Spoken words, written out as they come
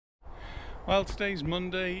Well, today's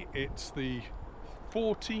Monday, it's the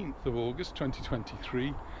 14th of August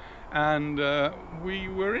 2023, and we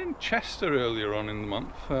were in Chester earlier on in the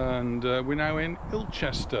month, and we're now in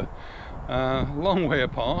Ilchester, long way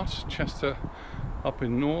apart. Chester up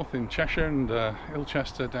in north in Cheshire, and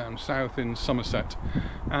Ilchester down south in Somerset,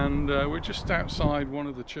 and we're just outside one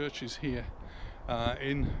of the churches here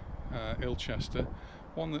in Ilchester,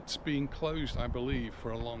 one that's been closed, I believe, for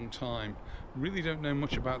a long time. Really don't know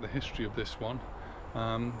much about the history of this one.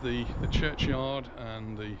 The churchyard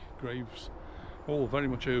and the graves all very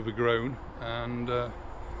much overgrown, and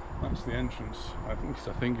that's the entrance. At least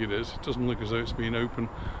I think it is. It doesn't look as though it's been open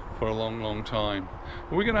for a long time.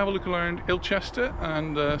 But we're going to have a look around Ilchester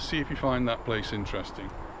and see if you find that place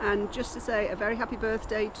interesting. And just to say a very happy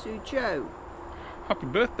birthday to Joe. Happy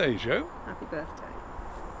birthday, Joe. Happy birthday.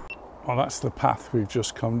 Well, that's the path we've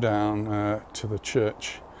just come down to the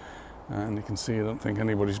church, and you can see I don't think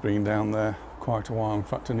anybody's been down there quite a while. In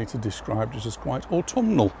fact, Anita described it as quite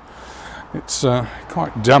autumnal. It's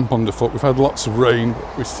quite damp underfoot. We've had lots of rain,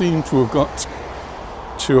 but we seem to have got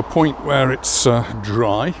to a point where it's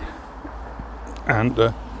dry, and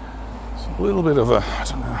it's a little bit of a, I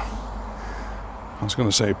don't know, I was going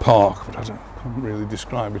to say park, but I can't really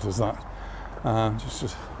describe it as that. Just a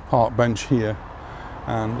park bench here,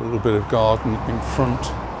 and a little bit of garden in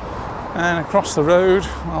front, and across the road,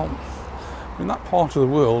 well, in that part of the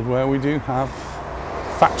world where we do have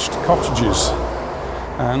thatched cottages,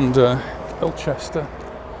 and Ilchester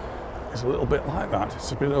is a little bit like that.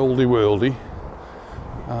 It's a bit oldie worldy.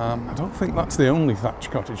 I don't think that's the only thatched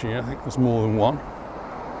cottage here. I think there's more than one.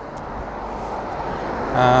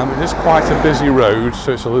 It is quite a busy road,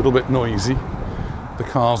 so it's a little bit noisy, the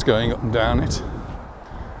cars going up and down it.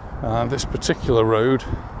 This particular road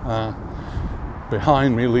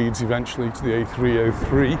behind me leads eventually to the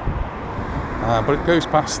A303, but it goes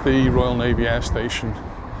past the Royal Navy Air Station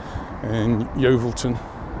in Yeovil.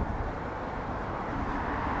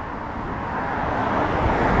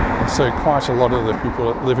 So quite a lot of the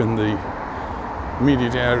people that live in the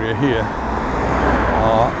immediate area here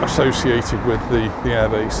are associated with the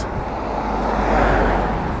airbase.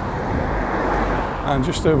 And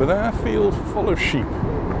just over there, a field full of sheep.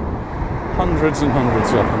 Hundreds and hundreds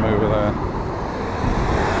of them over there.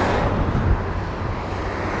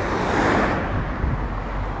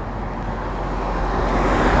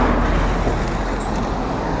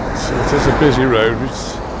 So it is a busy road.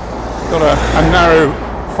 It's got a narrow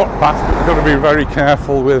footpath, but we've got to be very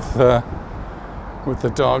careful with the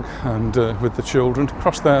dog and with the children.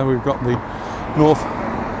 Across there we've got the North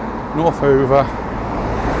Over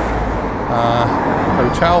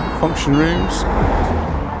hotel function rooms.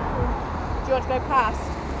 Do you want to go past?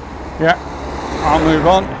 Yeah, I'll move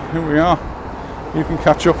on. Here we are. You can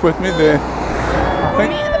catch up with me there.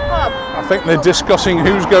 I think they're discussing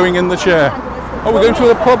who's going in the chair. Oh, we're going to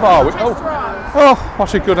the pub, are we? Oh,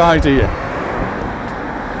 what a good idea.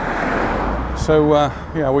 So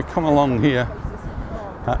yeah, we come along here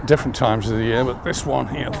at different times of the year, but this one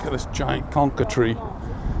here, look at this giant conker tree.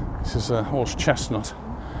 This is a horse chestnut,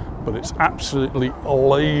 but it's absolutely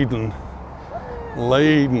laden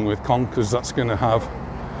with conkers. That's going to have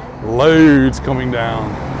loads coming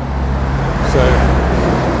down. So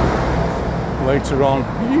later on,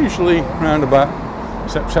 usually around about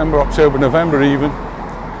September, October, November even,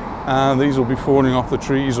 these will be falling off the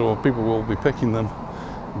trees, or people will be picking them.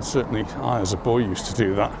 And certainly I, as a boy, used to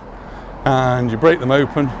do that. And you break them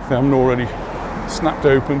open, if they haven't already snapped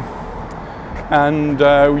open, and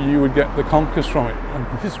you would get the conkers from it. And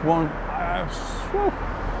this one,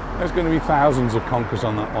 there's going to be thousands of conkers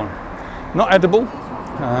on that one. Not edible,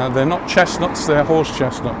 they're not chestnuts, they're horse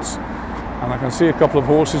chestnuts. And I can see a couple of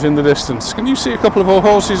horses in the distance. Can you see a couple of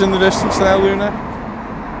horses in the distance there, Luna?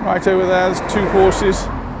 Right over there, there's two horses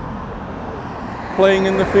playing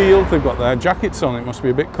in the field. They've got their jackets on. It must be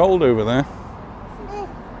a bit cold over there.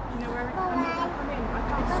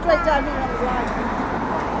 Straight down here on the right.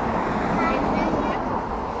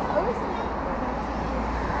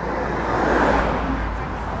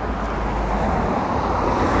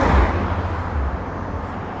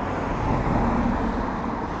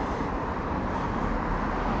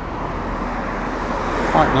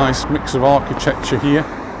 Quite nice mix of architecture here.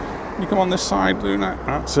 You come on this side, Luna.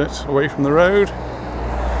 That's it, away from the road.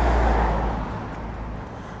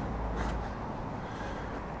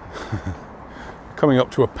 Coming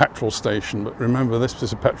up to a petrol station, but remember, this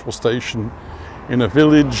is a petrol station in a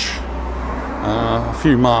village a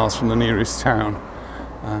few miles from the nearest town,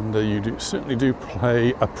 and you certainly do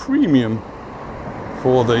pay a premium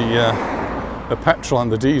for the petrol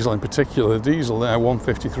and the diesel in particular. The diesel there,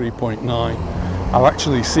 153.9, I've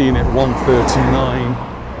actually seen it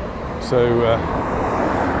 139, so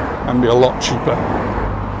and be a lot cheaper.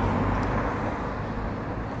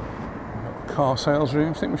 Car sales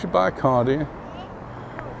room. Think we should buy a car, do you?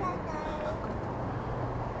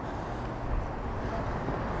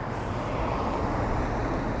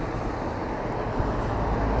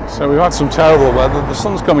 So we've had some terrible weather. The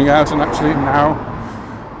sun's coming out, and actually now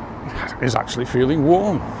it is actually feeling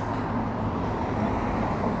warm.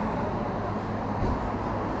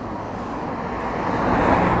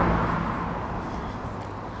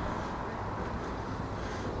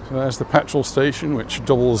 So there's the petrol station, which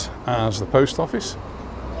doubles as the post office.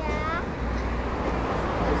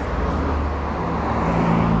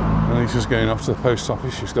 And he's just going off to the post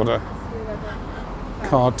office. She's got a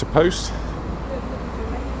card to post.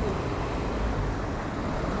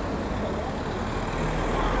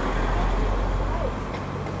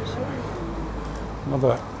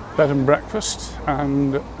 Another bed and breakfast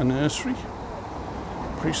and a nursery,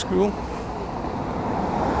 preschool.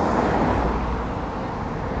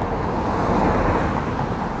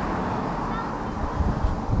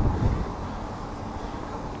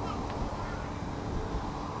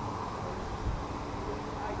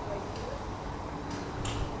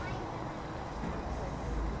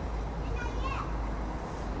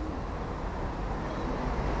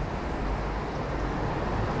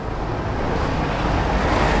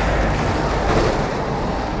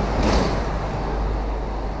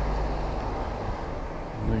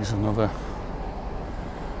 Another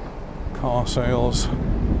car sales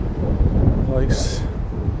place.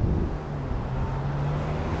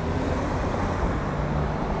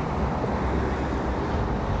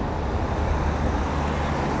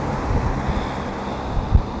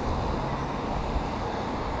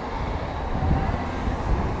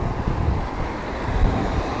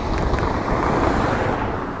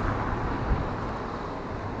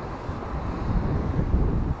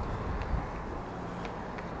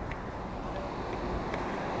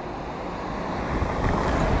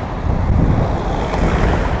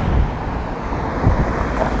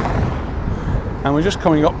 And we're just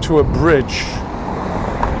coming up to a bridge,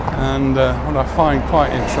 and what I find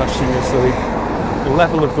quite interesting is the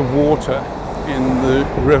level of the water in the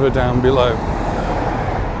river down below.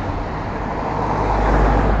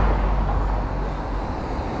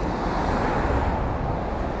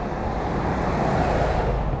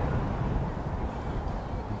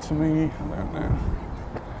 To me, I don't know,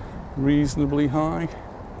 reasonably high.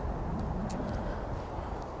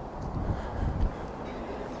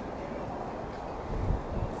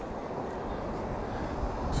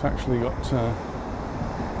 Actually got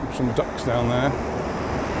some ducks down there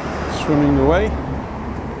swimming away.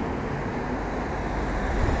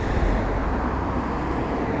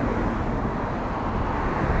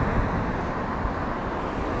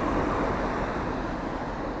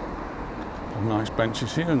 Nice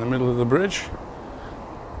benches here in the middle of the bridge.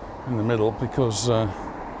 In the middle because there's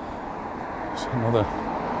another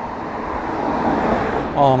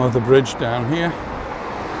arm of the bridge down here.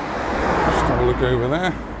 Just have a look over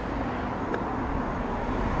there.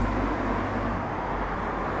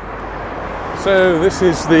 So this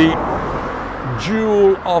is the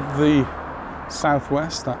jewel of the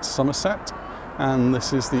southwest, that's Somerset, and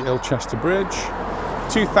this is the Ilchester Bridge.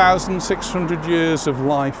 2,600 years of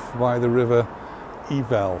life by the river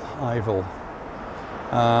Yeovil.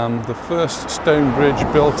 The first stone bridge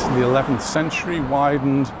built in the 11th century,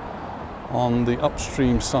 widened on the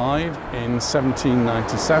upstream side in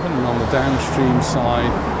 1797, and on the downstream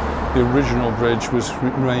side the original bridge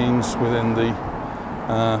remains within the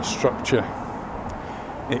structure.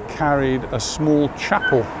 It carried a small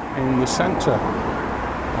chapel in the centre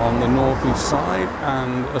on the northeast side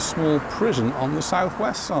and a small prison on the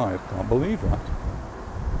southwest side. Can't believe that.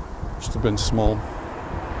 Must have been small.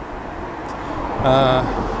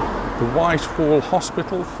 The Whitehall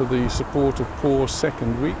Hospital for the support of poor, sick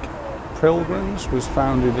and weak pilgrims was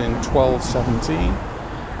founded in 1217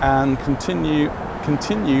 and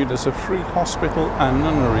continued as a free hospital and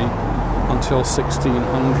nunnery until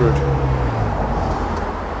 1600.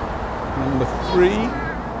 Number 3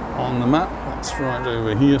 on the map, that's right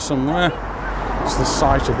over here somewhere. It's the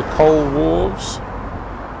site of the coal wharves.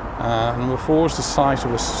 Number 4 is the site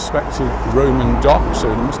of a suspected Roman dock, so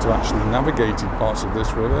they must have actually navigated parts of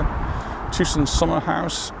this river. Tusson Summer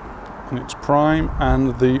House in its prime,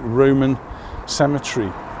 and the Roman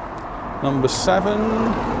cemetery. Number 7,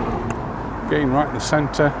 again right in the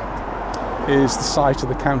centre, is the site of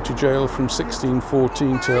the county jail from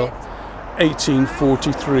 1614 till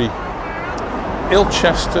 1843.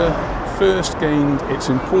 Ilchester first gained its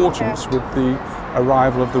importance with the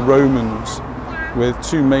arrival of the Romans with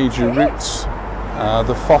two major routes,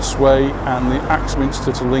 the Fossway and the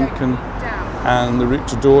Axminster to Lincoln, and the route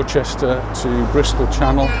to Dorchester to Bristol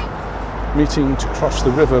Channel, meeting to cross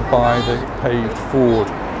the river by the paved ford.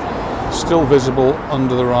 Still visible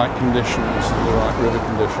under the right conditions, the right river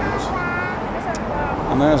conditions.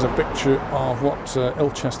 And there's a picture of what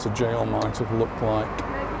Ilchester Jail might have looked like.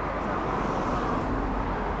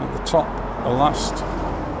 At the top, the last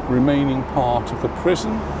remaining part of the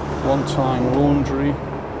prison, one-time laundry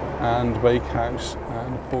and bakehouse,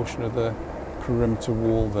 and a portion of the perimeter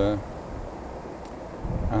wall there.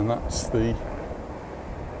 And that's the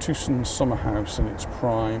Tewson summer house in its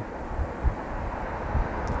prime.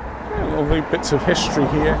 Yeah, lovely bits of history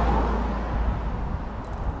here.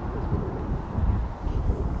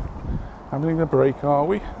 Having a break, are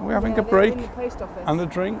we? Are we having a break? In the post office. And a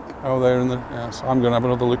drink? Oh, they're in the... Yes, I'm going to have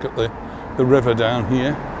another look at the river down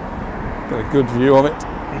here. Get a good view of it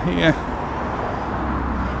here.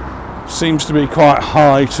 Seems to be quite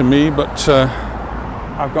high to me, but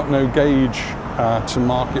I've got no gauge to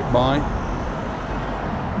mark it by.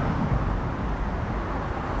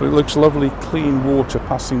 But it looks lovely, clean water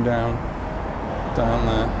passing down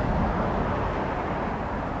there.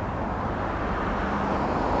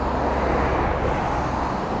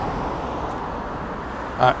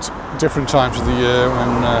 At different times of the year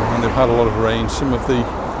when they've had a lot of rain, some of the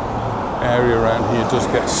area around here does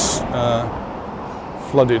get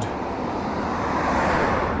flooded.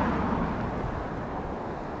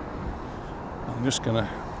 I'm just going to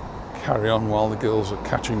carry on while the girls are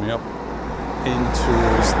catching me up in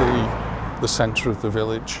towards the centre of the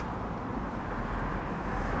village.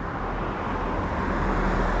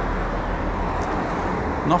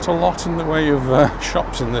 Not a lot in the way of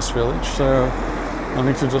shops in this village, so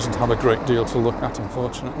Anita doesn't have a great deal to look at,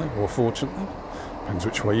 unfortunately, or fortunately. Depends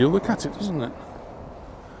which way you look at it, doesn't it?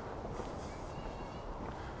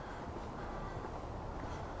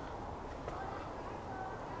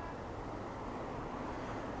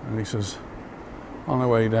 Anita's on her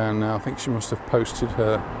way down now. I think she must have posted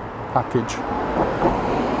her package.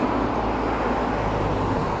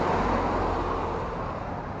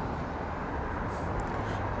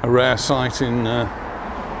 A rare sight in the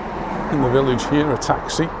village here, a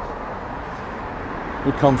taxi.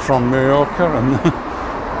 We come from Mallorca and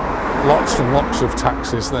lots and lots of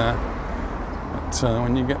taxis there. But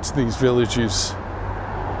when you get to these villages,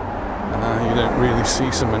 you don't really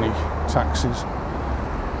see so many taxis.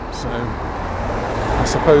 So I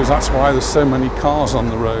suppose that's why there's so many cars on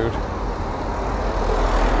the road.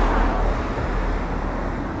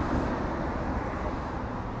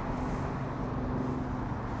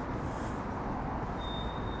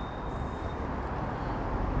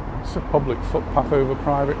 It's a public footpath over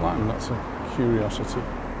private land, that's a curiosity.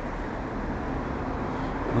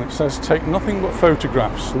 And it says, take nothing but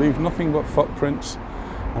photographs, leave nothing but footprints,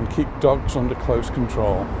 and keep dogs under close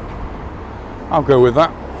control. I'll go with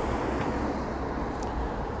that.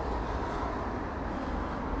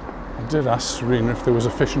 I did ask Serena if there was a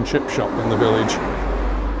fish and chip shop in the village,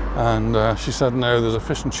 and she said no, there's a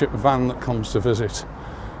fish and chip van that comes to visit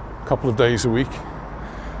a couple of days a week.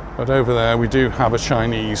 But over there we do have a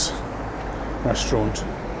Chinese restaurant.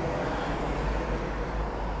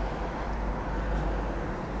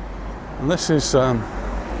 And this is the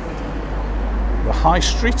High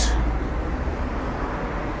Street.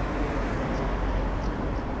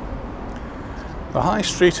 The High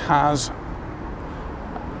Street has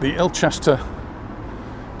the Ilchester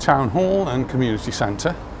Town Hall and Community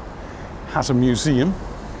Centre, has a museum.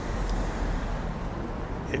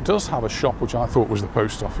 It does have a shop which I thought was the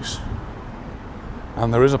post office,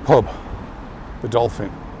 and there is a pub, the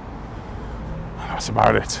Dolphin. That's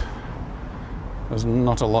about it. There's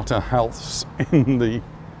not a lot of else in the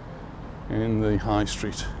High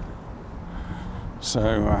Street,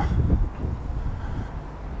 so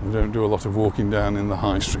we don't do a lot of walking down in the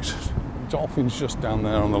High Street. Dolphin's just down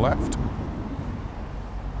there on the left.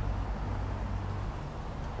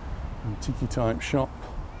 Antique type shop.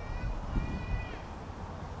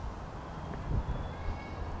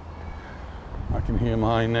 I can hear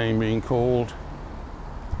my name being called.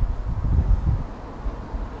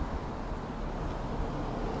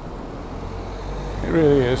 It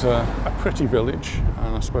really is a pretty village,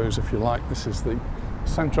 and I suppose if you like, this is the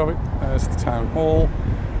centre of it. There's the town hall,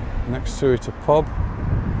 next to it a pub,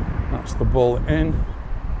 that's the Bull Inn.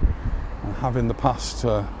 I have in the past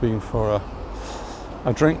been for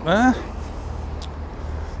a drink there.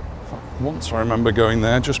 Once I remember going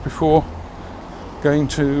there just before going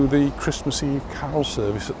to the Christmas Eve carol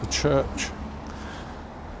service at the church.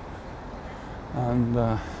 And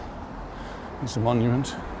there's a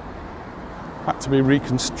monument. Had to be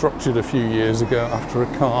reconstructed a few years ago after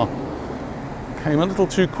a car came a little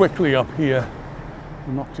too quickly up here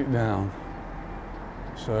and knocked it down.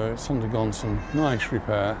 So it's undergone some nice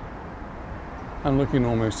repair and looking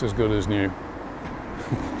almost as good as new.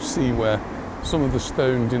 See where some of the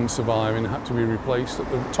stone didn't survive and had to be replaced. At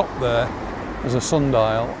the top there is a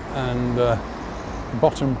sundial, and the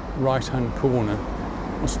bottom right hand corner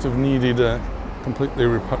must have needed a completely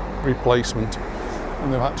replacement,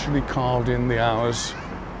 and they've actually carved in the hours.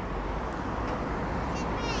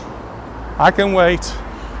 I can wait.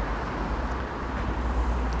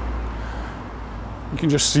 You can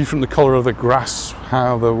just see from the colour of the grass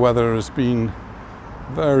how the weather has been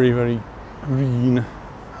very, very green,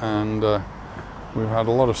 and we've had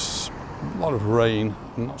a lot of rain,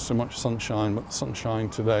 not so much sunshine, but the sunshine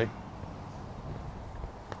today.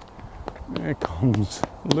 Here comes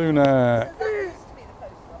Luna.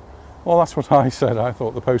 Well, that's what I said. I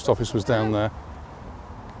thought the post office was down there.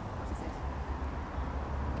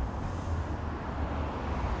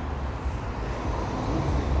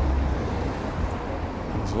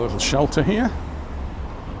 There's a little shelter here.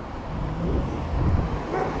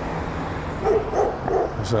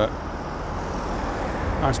 There's a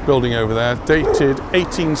nice building over there, dated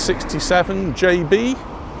 1867, JB.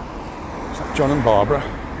 Is that John and Barbara?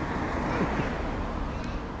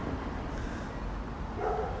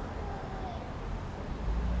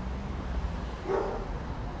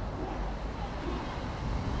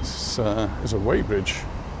 This is a weighbridge.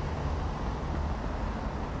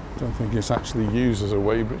 Don't think it's actually used as a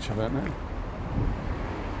weighbridge, I don't know.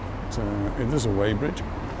 But, it is a weighbridge.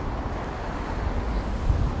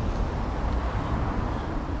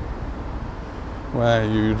 Where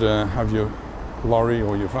you'd have your lorry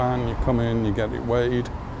or your van, you come in, you get it weighed,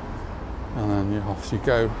 and then off you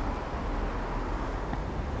go.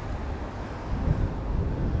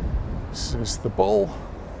 This is the Bull,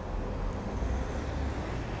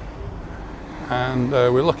 and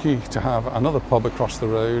we're lucky to have another pub across the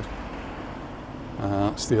road.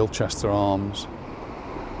 It's the Ilchester Arms.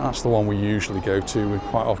 That's the one we usually go to. We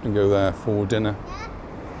quite often go there for dinner.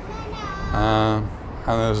 And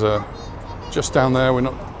there's a just down there, we're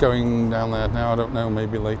not going down there now, I don't know,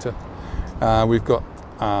 maybe later. We've got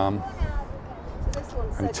an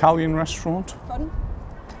Italian restaurant.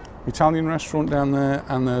 Italian restaurant down there,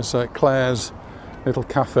 and there's Claire's little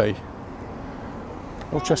cafe.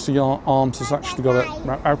 Ilchester Arms has actually got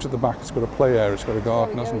out at the back, it's got a play area, it's got a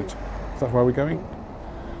garden, hasn't it? Is that where we're going?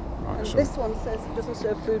 Right, and so this one says it doesn't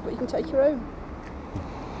serve food, but you can take your own.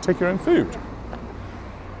 Take your own food?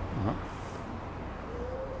 Right.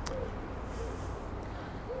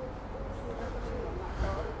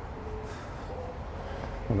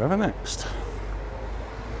 Whatever next.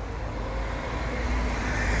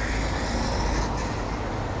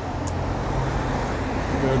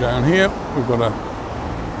 Go down here, we've got a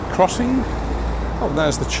crossing. Oh,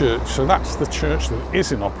 there's the church. So that's the church that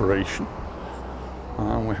is in operation.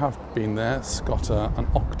 And we have been there. It's got an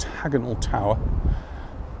octagonal tower.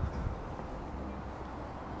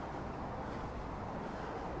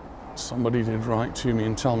 Somebody did write to me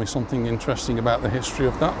and tell me something interesting about the history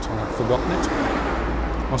of that, and I've forgotten it.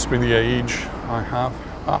 Must be the age I have.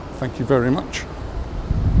 Thank you very much.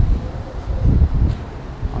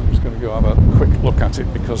 I'm just going to go have a quick look at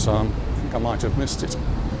it because I think I might have missed it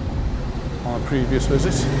on a previous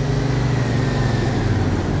visit.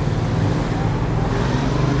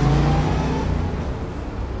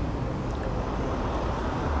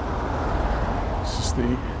 This is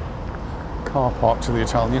the car park to the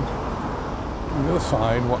Italian. On the other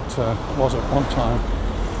side, what was at one time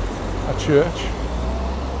a church,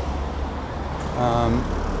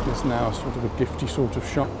 is now sort of a gifty sort of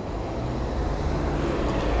shop.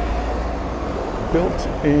 Built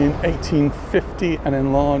in 1850 and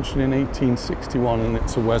enlarged in 1861, and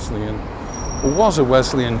it's a Wesleyan, or was a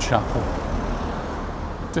Wesleyan chapel.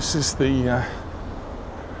 This is the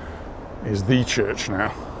church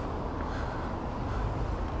now.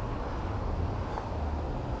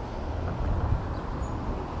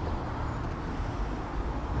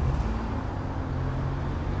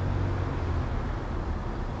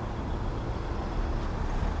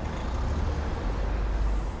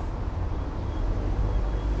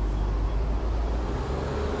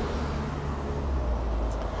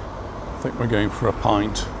 I think we're going for a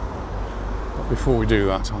pint, but before we do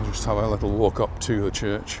that I'll just have a little walk up to the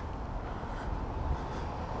church.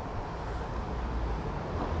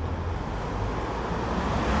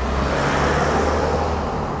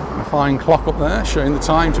 And a fine clock up there showing the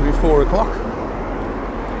time to be 4 o'clock.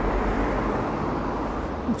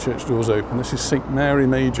 The church doors open. This is St Mary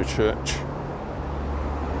Major Church.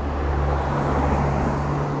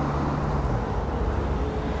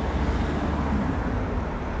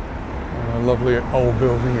 lovely old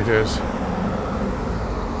building it is.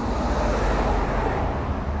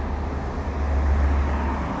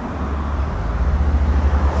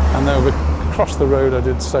 And over across the road, I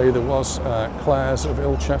did say there was Claire's of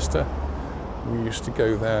Ilchester. We used to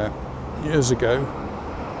go there years ago.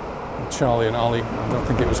 Charlie and Ollie, I don't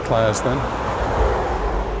think it was Claire's then.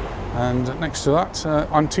 And next to that,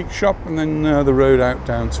 antique shop, and then the road out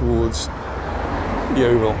down towards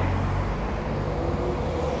Yeovil.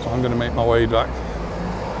 So I'm going to make my way back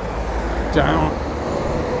down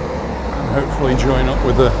and hopefully join up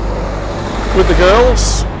with the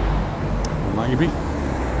girls. Maybe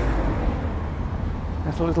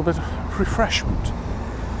get a little bit of refreshment.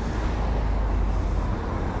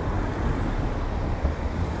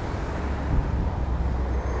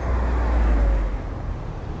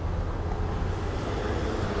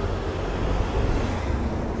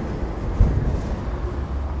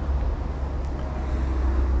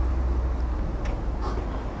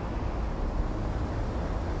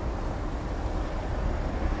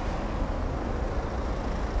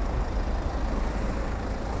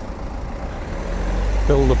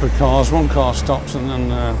 Build up of cars, one car stops and then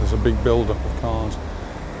there's a big build up of cars.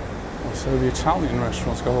 So the Italian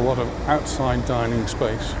restaurant's got a lot of outside dining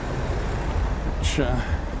space, which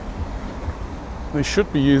they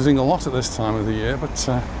should be using a lot at this time of the year,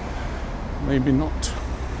 but maybe not.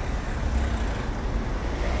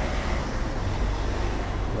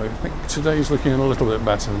 I think today's looking a little bit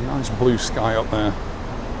better. Nice blue sky up there.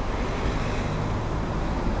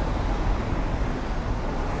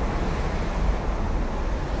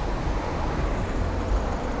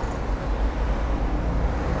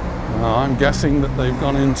 I'm guessing that they've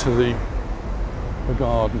gone into the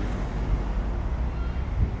garden.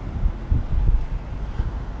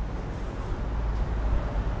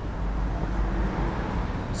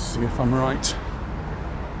 Let's see if I'm right.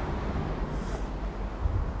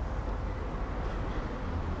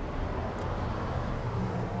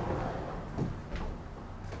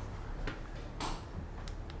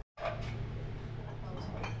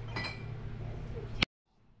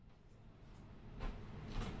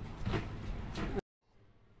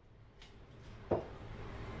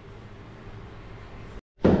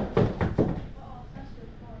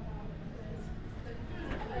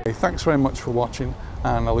 Thanks very much for watching,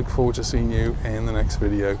 and I look forward to seeing you in the next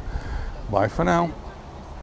video. Bye for now.